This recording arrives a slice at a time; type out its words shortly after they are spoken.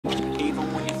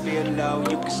low,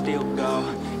 you can still go.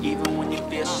 Even when you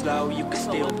feel slow, you can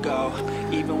still go.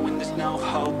 Even when there's no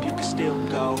hope, you can still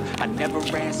go. I never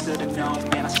answer to no,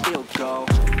 man, I still go.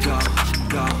 Go,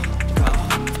 go, go,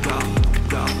 go,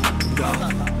 go, go,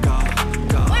 go,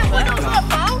 go.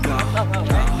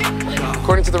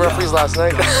 According to the referees last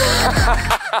night.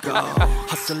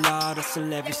 Hustle hard,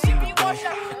 hustle every single day.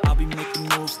 I'll be making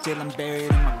moves till I'm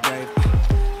buried in my grave.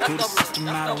 To the system,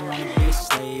 I don't wanna be a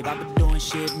slave. I've been doing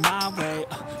shit my way,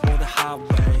 or the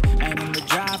highway. And in the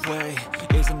driveway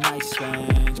is a nice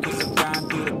range. Cause I grind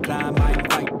through the climb, I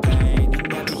invite pain. You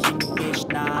never hear me,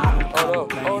 bitch, nah, I don't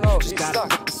complain. Oh no, just gotta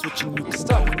flip the switch and you can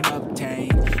go and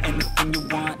obtain anything you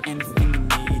want, anything you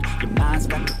need. Your mind's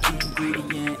got the key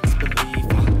ingredient, it's belief.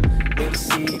 They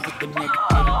deceive with the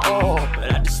negativity, but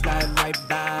I just slide right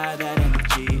by that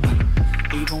energy.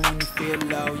 Even when you feel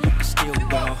low, you can still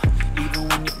go. Even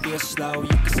when you feel slow, you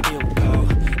can still go.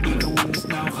 Even when there's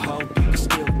no hope, you can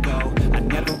still go. I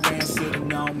never answer to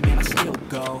no, man, I still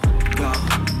go. Go,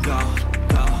 go,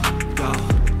 go, go, go,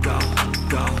 go,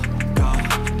 go, go,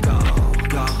 go, go,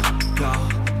 go, go,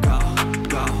 go,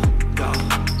 go,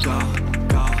 go, go,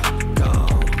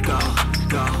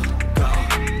 go,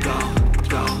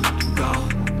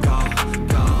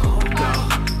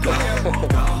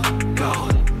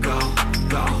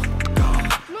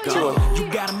 go, you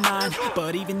got a mind,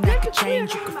 but even that could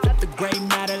change. You can flip the gray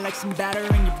matter like some batter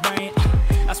in your brain.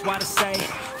 That's why I say,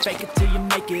 fake it till you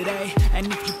make it A. And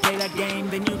if you play that game,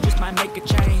 then you just might make a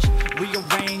change.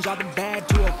 Rearrange all the bad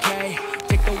to okay.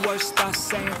 Take the worst thoughts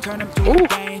saying, turn them to a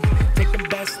game. Take the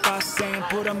best thoughts saying,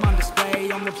 put them on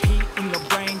display. On repeat in your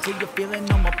brain till you're feeling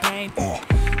no more pain.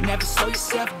 Never slow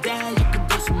yourself down, you can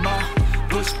do some more.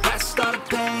 Push past all the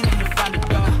pain and you'll find a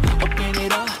door. Open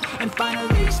it up and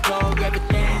finally explore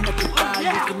everything that you thought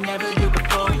you could never do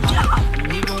before.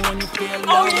 And even when you feel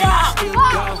low, you can still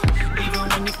go. Even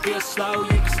when you feel slow, you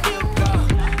can still go.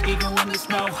 Even when there's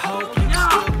no hope, you can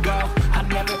still go. I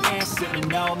never answer to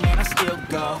no, man, I still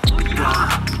go. Go,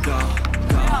 go,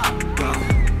 go, go,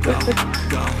 go,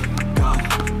 go, go, go,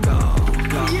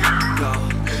 go, go, go,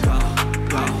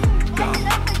 go, go, go,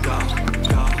 go,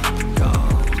 go,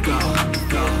 go.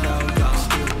 Feel low, you can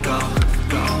still go.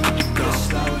 Go, go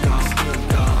slow, you can still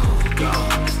go. Go,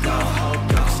 there's no hope,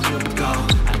 you can still go.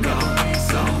 I never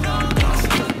answer to no, man, I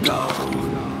still go.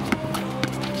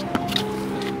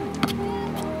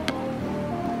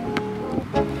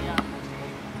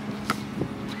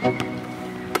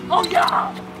 Oh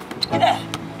yeah! Yeah!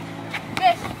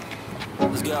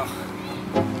 Let's go.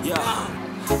 Yeah.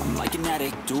 I'm like an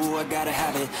addict, do I gotta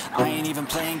have it. I ain't even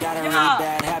playing, got a really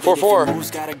bad habit. 4-4. If it moves,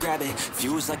 gotta grab it.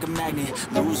 Fuse like a magnet,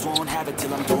 lose, won't have it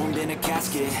till I'm doomed in a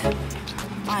casket.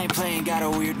 I ain't playing, got a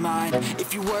weird mind.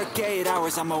 If you work 8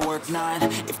 hours, I'ma work 9.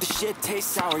 If the shit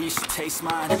tastes sour, you should taste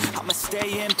mine. I'ma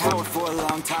stay in power for a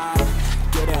long time.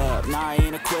 Get up, nah, I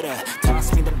ain't a quitter.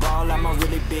 Toss me the ball, I'm a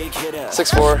really big hitter.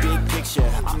 6-4. Big picture,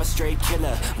 I'm a straight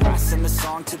killer. I send the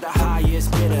song to the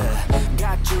highest bidder.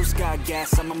 Got juice, got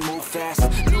gas, I'ma move fast.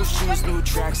 New shoes, new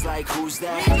tracks, like who's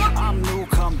that? I'm new,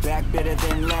 come back, better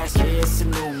than last. Yeah, it's a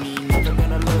new me, never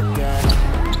gonna look back.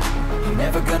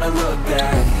 Never gonna look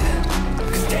back.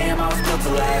 Cause damn, I was built to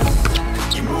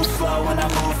last. You move slow and I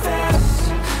move fast.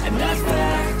 And that's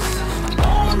facts.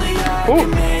 Only I can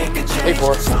make a change.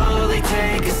 8-4. Slowly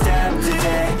take a step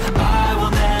today. I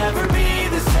will never be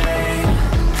the same.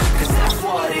 Cause that's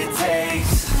what it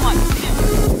takes. What?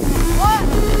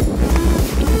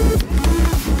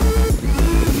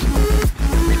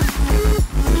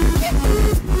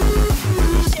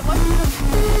 Shit, what?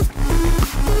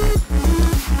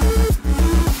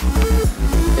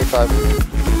 8-5.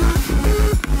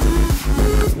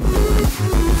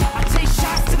 I take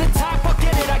shots to the top, I'll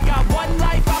get it. I got one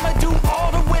life, I'ma do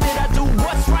all to win it. I do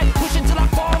what's right, pushing till I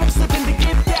fall. I'm slipping to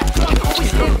give that drug. Always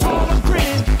stand tall, I'm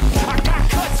grinning. I got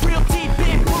cuts real deep,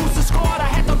 big bruises scarred. I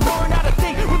had to learn how to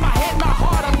think with my head and my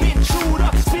heart. I'm being chewed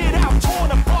up, spit out,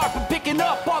 torn apart. But picking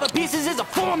up all the pieces is a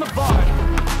form of art.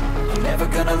 I'm never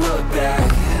gonna look back.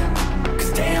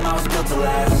 Cause damn, I was built to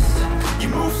last. You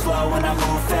move slow and I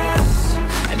move fast.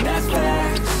 And that's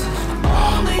facts.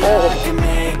 Only I can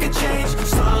make a change.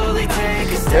 Slowly take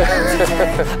a step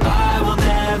today. I will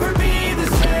never be the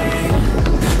same.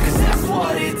 Cause that's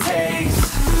what it takes.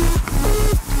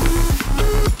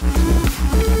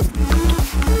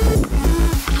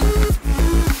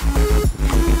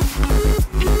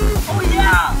 Oh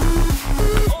yeah!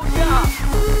 Oh yeah!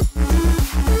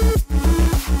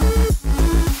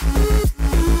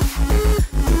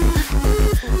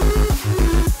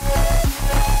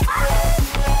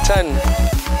 10.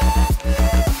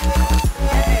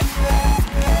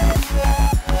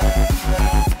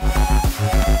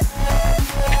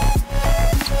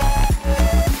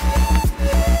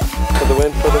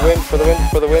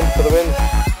 For the win, for the win.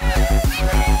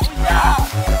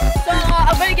 So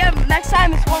I'm gonna get him next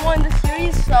time. It's 1-1 in the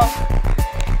series. So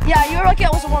yeah, you were lucky I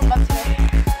wasn't warmed up today.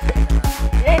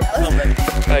 Yeah.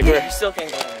 I agree. You still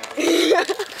can't go in there.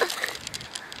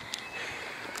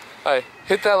 Alright,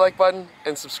 hit that like button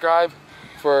and subscribe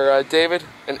for David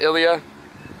and Ilya.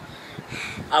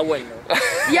 I wouldn't know.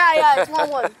 Yeah, it's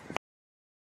 1-1.